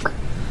 Hulk.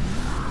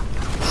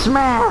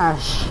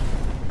 Smash!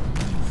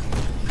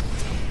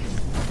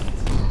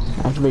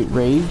 Activate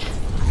Rage.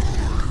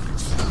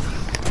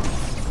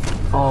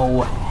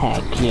 Oh,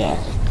 heck yes.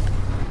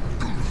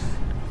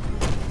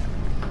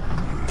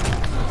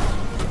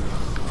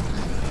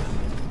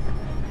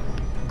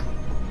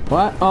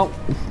 What? Oh.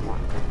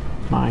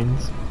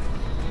 Mines.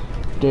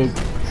 Dude,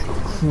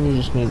 you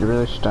just need to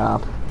really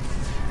stop.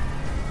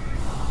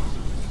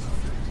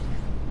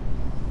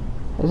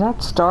 Is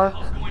that Stark?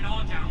 What's going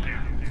on down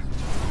there?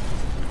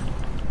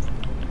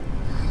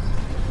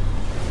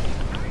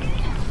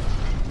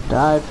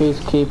 Die,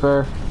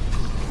 Peacekeeper.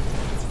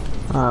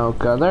 Oh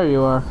god, there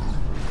you are.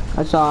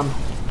 I saw him.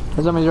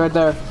 There's somebody's right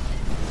there.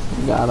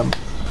 Got him.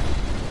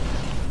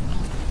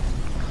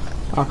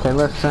 Okay,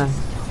 listen.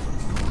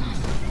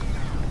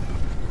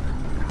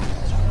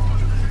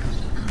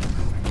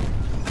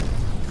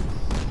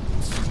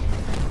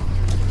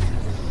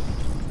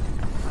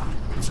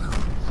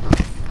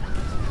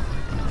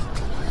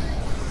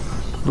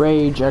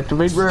 Rage,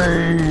 activate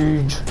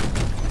rage.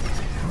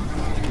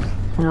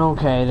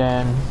 Okay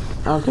then.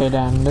 Okay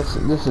then.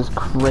 This is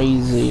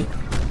crazy.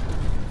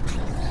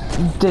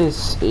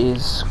 This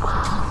is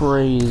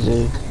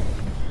crazy.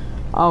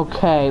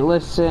 Okay,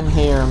 listen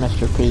here,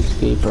 Mr.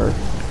 Peacekeeper.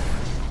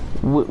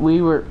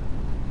 We were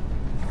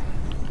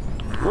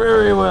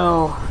very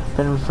well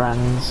been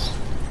friends.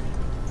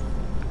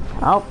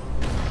 Oh,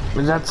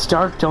 is that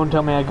Stark? Don't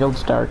tell me I killed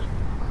Stark.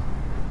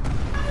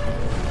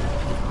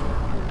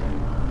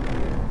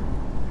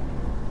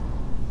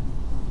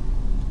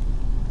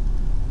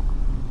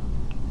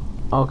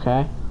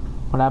 Okay,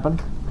 what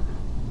happened?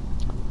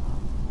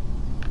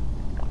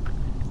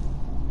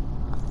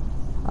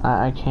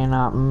 I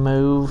cannot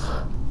move.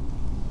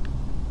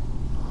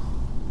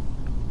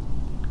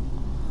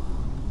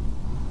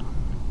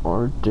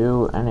 Or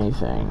do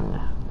anything.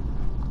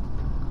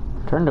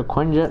 Turn to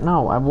Quinjet?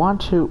 No, I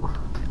want to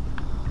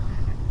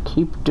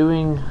keep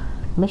doing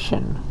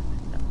mission.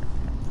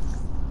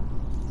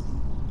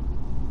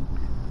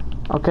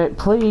 Okay,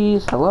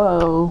 please,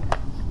 hello.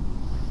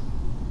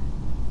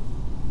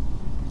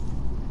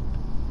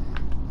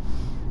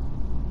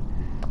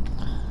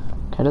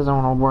 It doesn't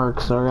want to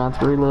work, so I have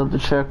to reload the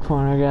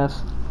checkpoint, I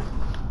guess.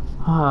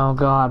 Oh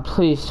god,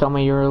 please tell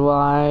me you're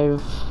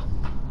alive.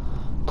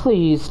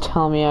 Please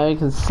tell me I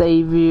can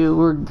save you,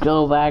 or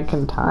go back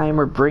in time,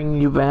 or bring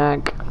you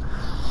back.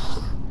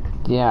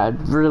 Yeah,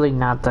 really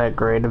not that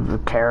great of a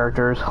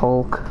character as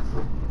Hulk.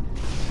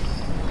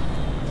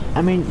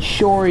 I mean,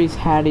 sure, he's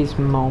had his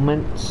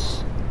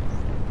moments.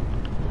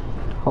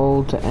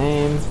 Hold to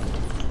aim.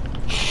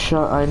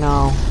 I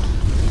know.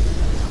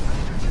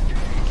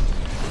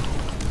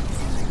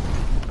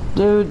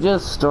 Dude,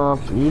 just stop.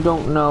 You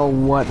don't know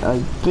what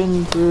I've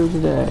been through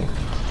today.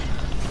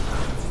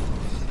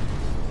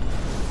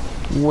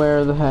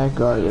 Where the heck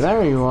are you?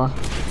 There you are.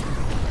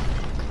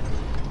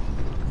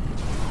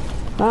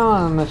 Come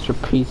on, Mr.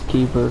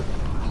 Peacekeeper.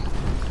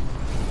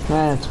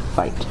 Let's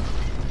fight.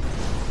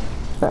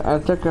 I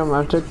took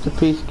the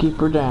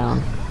Peacekeeper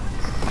down.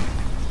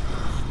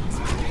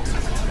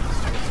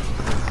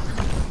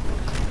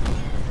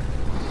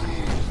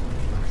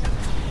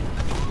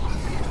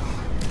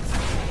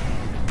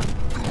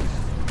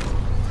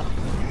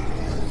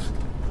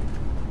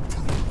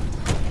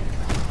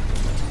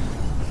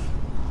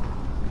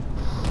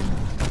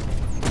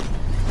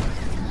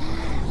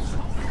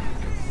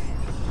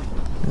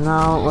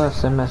 No,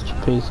 listen, Mr.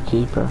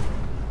 Peacekeeper.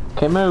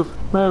 Okay, move.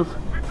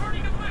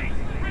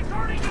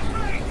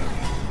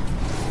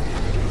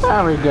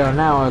 There we go,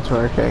 now it's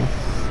working.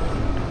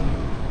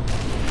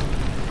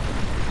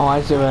 Oh,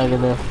 I see what I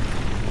can do.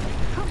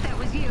 Hope that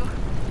was you.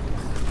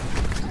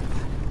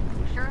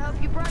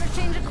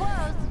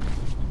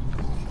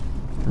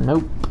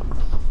 Nope.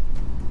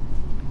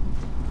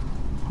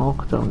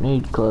 Hulk don't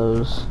need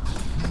clothes.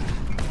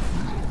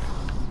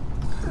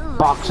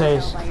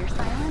 Boxes. By your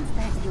silence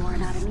that you are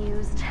not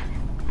amused.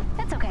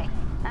 It's okay.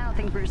 I don't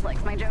think Bruce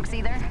likes my jokes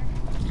either.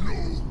 No,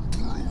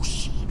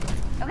 Bruce.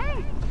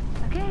 Okay.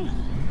 Okay.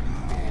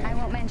 I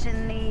won't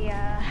mention the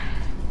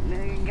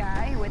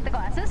guy with the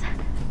glasses.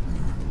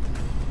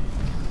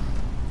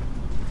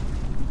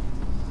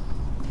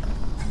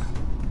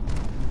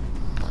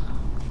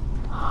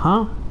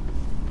 Huh?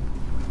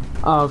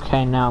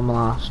 Okay, now I'm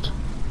lost.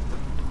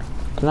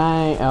 Can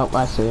I? Oh,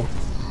 I see.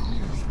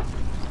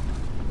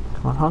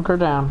 Come on, hunker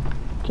down.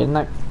 Get in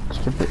that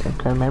stupid.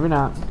 Okay, maybe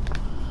not.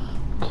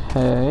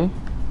 Okay.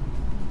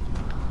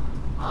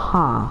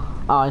 Huh.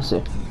 Oh, I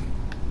see.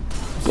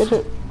 Get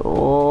it.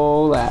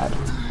 Oh, lad.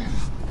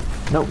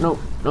 Nope, nope.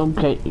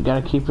 Okay, you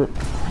gotta keep it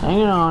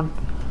hanging on.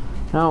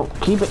 No,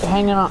 keep it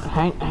hanging on.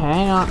 Hang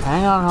on,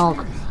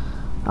 Hulk.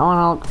 Come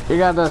on, Hulk. You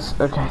got this.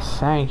 Okay,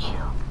 thank you.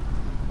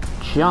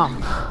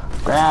 Jump.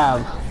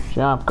 Grab.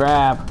 Jump.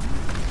 Grab.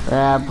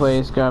 Grab,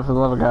 please. God, for the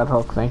love of God,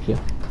 Hulk. Thank you.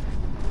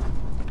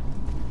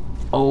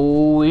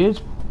 Oh,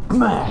 it's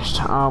smash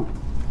time.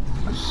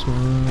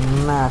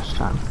 Smash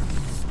time.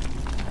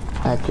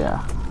 Heck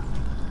yeah.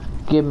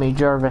 Give me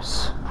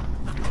Jarvis.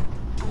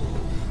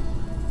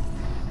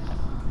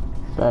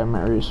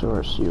 Fragment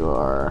resource, you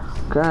are.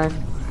 Okay.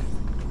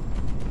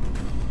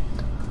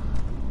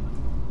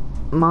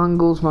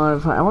 Mongols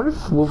modified. I wonder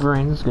if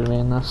Wolverine's gonna be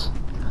in this.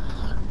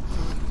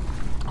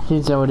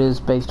 Seems how it is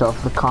based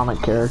off the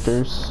comic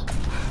characters.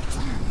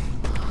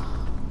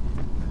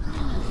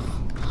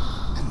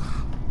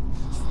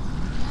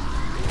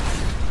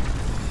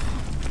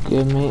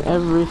 Give me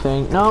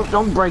everything. No,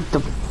 don't break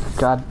the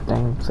god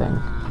dang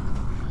thing.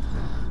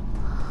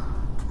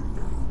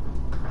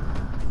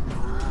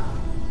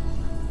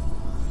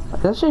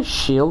 Does it say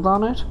shield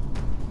on it?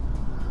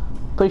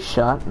 Please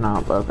shot?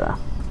 No, okay.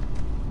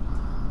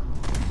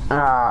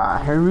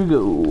 Ah, here we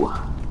go.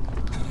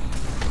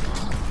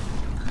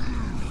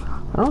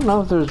 I don't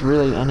know if there's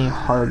really any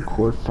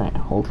hardcore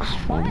Hulk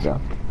fans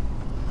out there.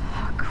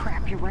 Oh,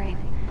 crap, you're right.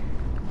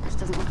 This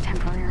doesn't look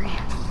temporary.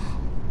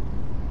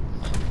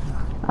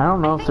 I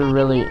don't know if there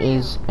really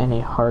is any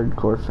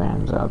hardcore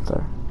fans out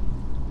there.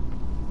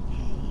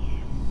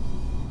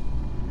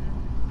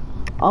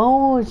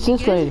 Oh, it's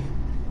this lady.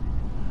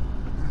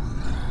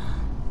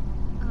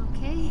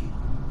 Okay.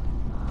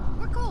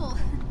 We're cool.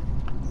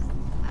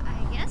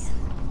 I guess.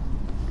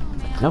 Oh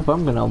man. Nope,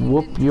 I'm gonna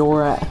whoop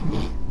your ass.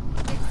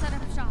 They've set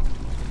up shop.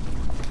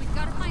 We've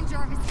got to find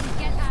Jarvis and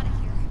get out of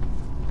here.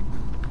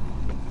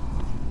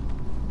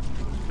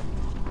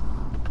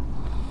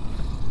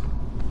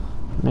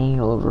 Main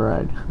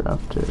override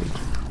corrupted.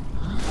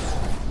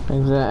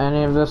 Think that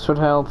any of this would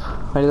help?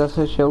 Wait, does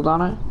that say shield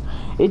on it?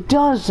 It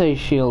does say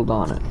shield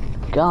on it.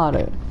 Got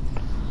it.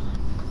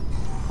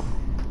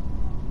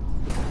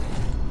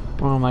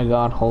 Oh my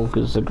god, Hulk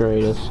is the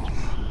greatest.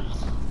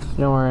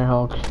 Don't worry,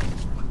 Hulk.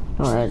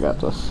 Don't worry, I got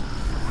this.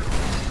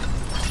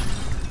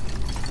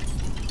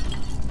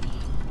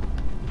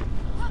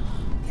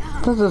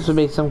 I thought this would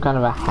be some kind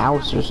of a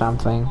house or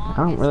something. I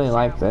don't really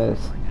like this.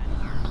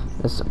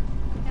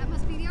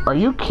 Are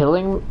you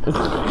killing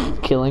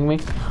me?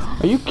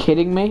 Are you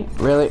kidding me?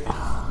 Really?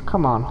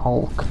 Come on,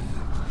 Hulk.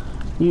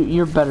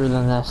 You're better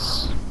than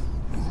this.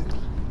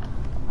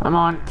 Come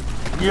on.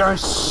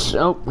 Yes!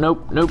 Oh,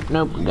 nope.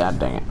 God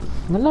dang it.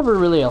 I'm never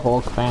really a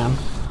Hulk fan.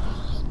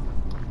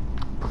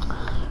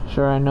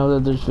 Sure, I know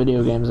that there's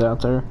video games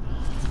out there.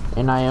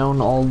 And I own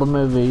all the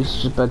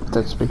movies, but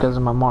that's because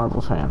I'm a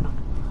Marvel fan.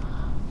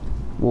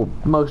 Well,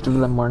 most of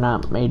them were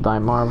not made by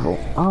Marvel.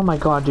 Oh my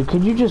god, dude,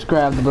 could you just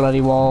grab the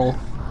bloody wall?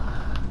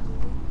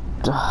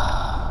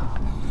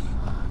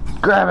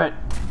 Grab it!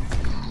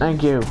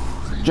 Thank you.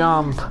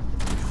 Jump.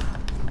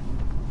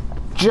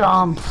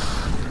 Jump!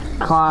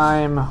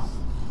 Climb.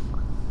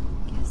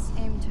 Guess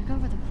AIM took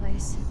over the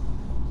place.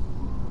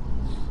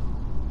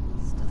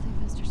 Still think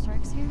Mr.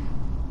 Stark's here?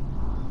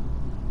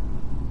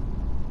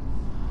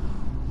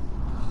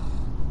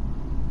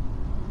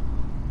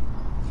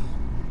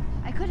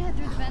 I could head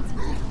through the vents and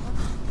take a look.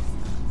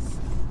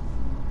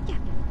 Yeah,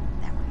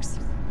 that works.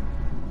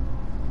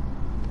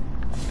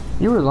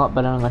 You were a lot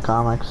better in the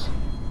comics.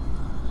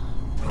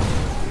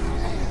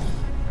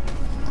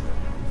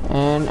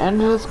 And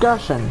end of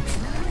discussion.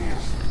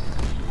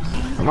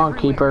 Come on,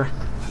 Keeper.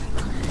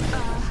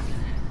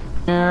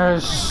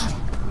 Yes!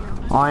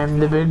 I'm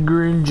the big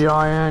green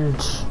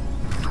giant.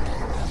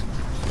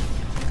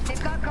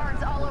 They've got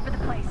guards all over the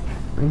place.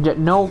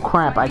 No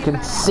crap, I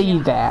can see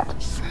that.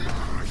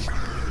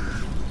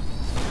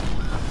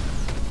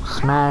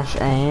 Smash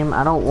aim?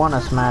 I don't want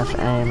to smash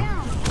aim.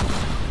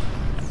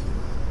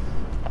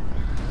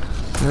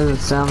 Doesn't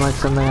sound like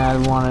something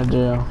I'd want to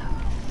do.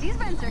 These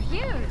vents are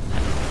huge.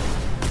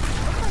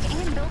 Looks like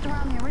AIM built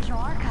around the original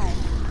archive.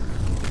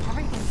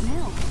 Everything's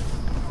new.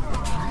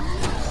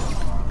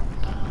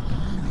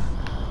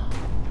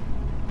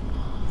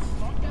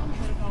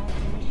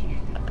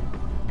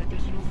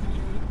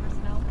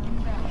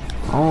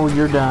 Oh,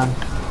 you're done.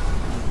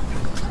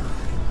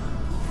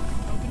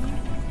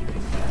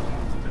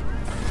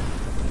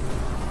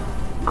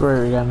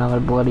 Great, we got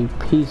another bloody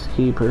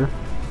peacekeeper.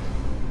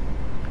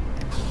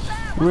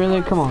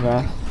 Really? Come on,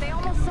 guys. They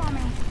almost saw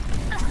me.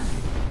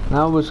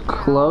 That was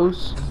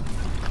close.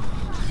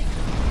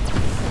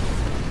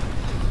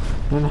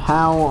 And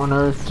how on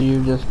earth do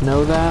you just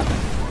know that?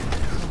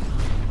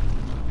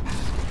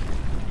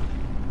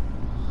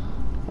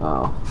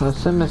 Oh,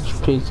 listen, Mr.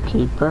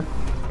 Peacekeeper.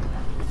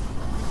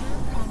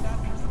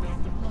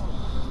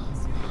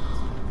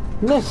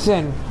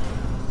 Listen,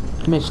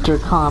 Mr.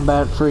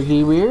 Combat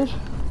Freaky Weird.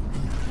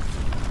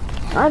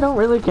 I don't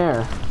really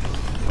care,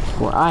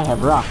 for I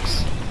have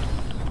rocks.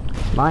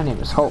 My name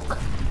is Hulk.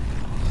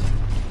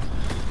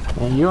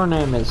 And your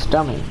name is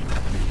Dummy.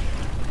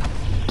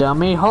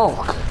 Dummy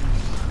Hulk.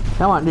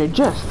 Come on, dude,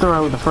 just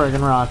throw the friggin'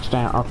 rocks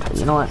down. Okay,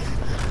 you know what?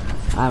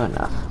 I have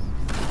enough.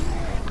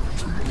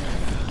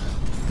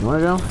 You wanna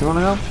go? You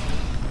wanna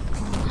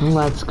go?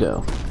 Let's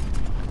go.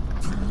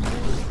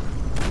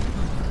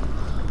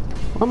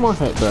 One more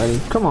hit, buddy.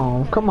 Come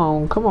on, come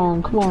on, come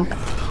on, come on.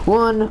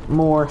 One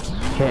more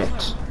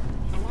hit.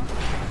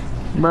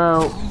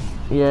 Bro,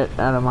 get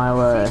out of my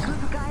way. See a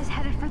group of guys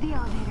headed for the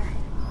elevator.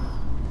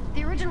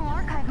 The original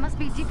archive must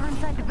be deeper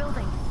inside the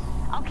building.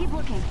 I'll keep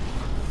looking.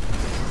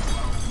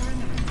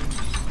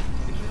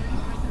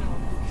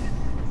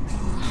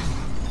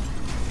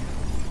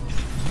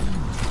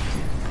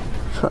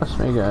 Trust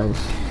me, guys.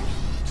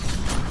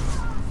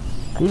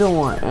 You don't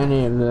want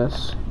any of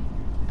this.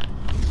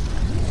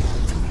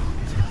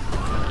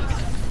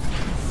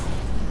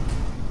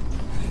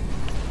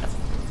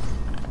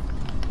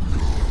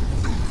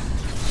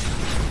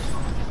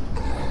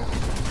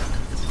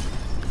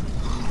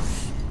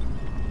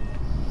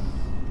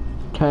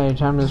 Okay,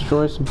 time to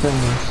destroy some things.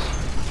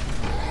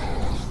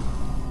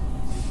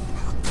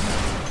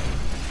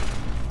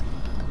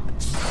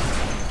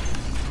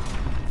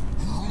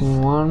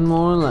 One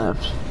more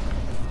left.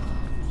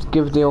 Let's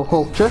give it the old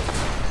Hulk trick.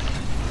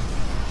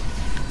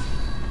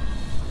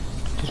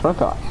 Just what I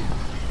thought.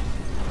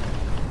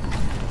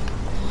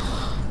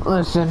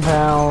 Listen,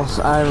 pals,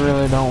 I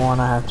really don't want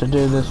to have to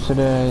do this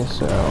today,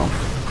 so...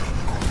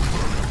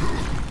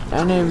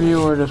 Any of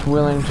you are just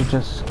willing to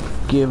just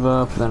give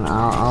up, then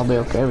I'll be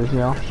okay with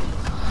y'all.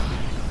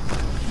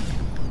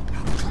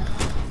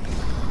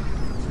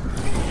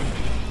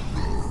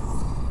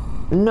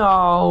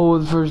 No,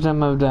 the first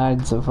time I've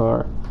died so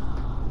far.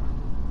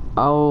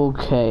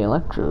 Okay,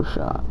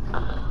 electroshock.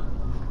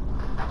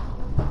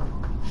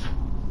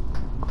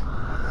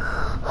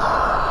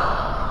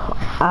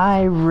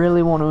 I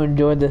really want to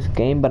enjoy this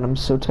game, but I'm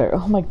so tired.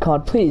 Oh my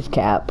god, please,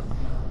 Cap.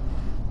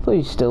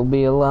 Please still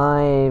be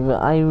alive.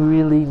 I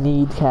really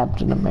need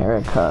Captain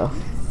America.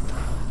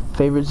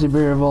 Favorite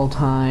superhero of all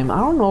time. I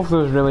don't know if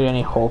there's really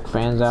any Hulk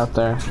fans out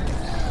there.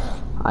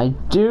 I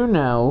do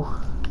know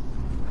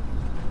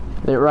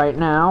that right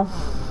now,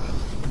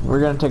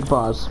 we're gonna take a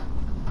pause.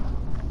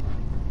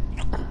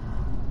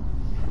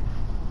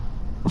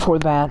 For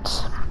that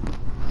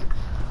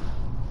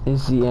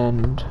is the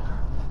end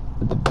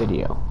of the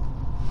video.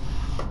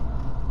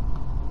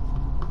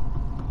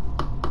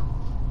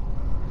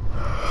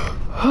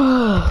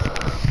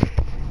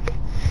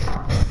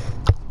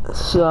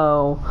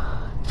 So,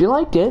 if you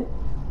liked it,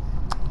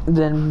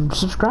 then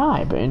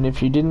subscribe, and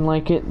if you didn't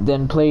like it,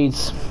 then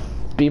please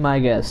be my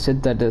guest.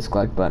 Hit that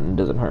dislike button, it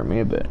doesn't hurt me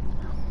a bit.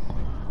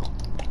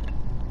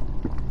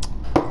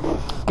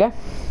 Okay?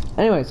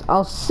 Anyways,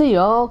 I'll see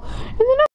y'all in the next